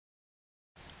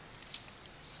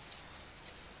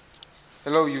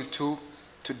Hello YouTube.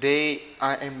 Today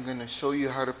I am gonna show you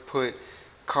how to put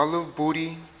Call of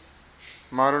Duty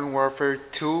Modern Warfare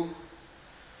 2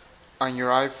 on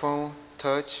your iPhone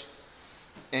touch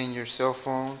and your cell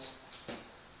phones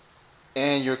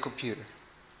and your computer.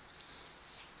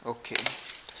 Okay,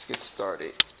 let's get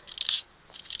started.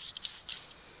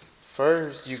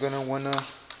 First you're gonna wanna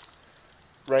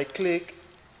right click,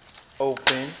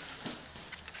 open.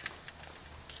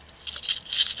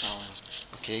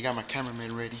 Okay, I got my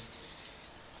cameraman ready.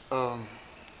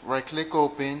 Right click,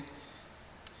 open.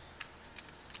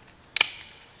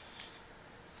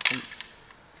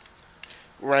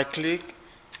 Right click,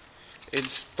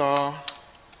 install,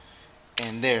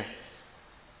 and there,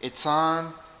 it's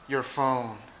on your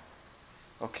phone.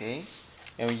 Okay,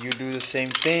 and you do the same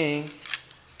thing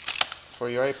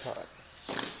for your iPod.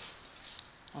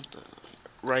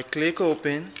 Right click,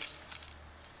 open,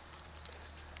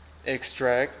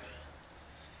 extract,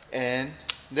 and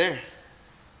there,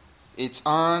 it's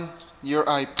on your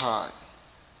iPod.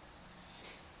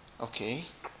 Okay,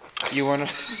 you wanna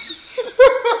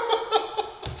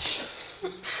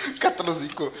Cállate los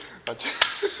hocico.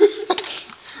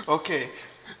 Okay,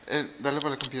 dale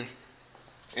para el computer.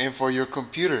 And for your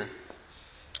computer,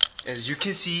 as you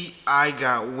can see, I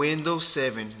got Windows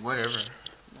 7, whatever.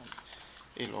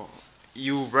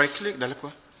 You right click, dale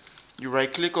pues. You right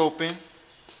click, open.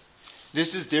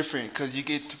 This is different because you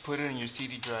get to put it in your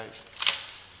CD drive.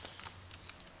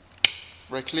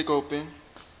 Right click, open.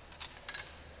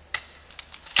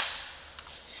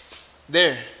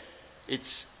 There,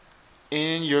 it's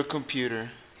in your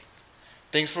computer.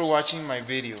 Thanks for watching my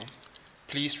video.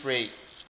 Please rate.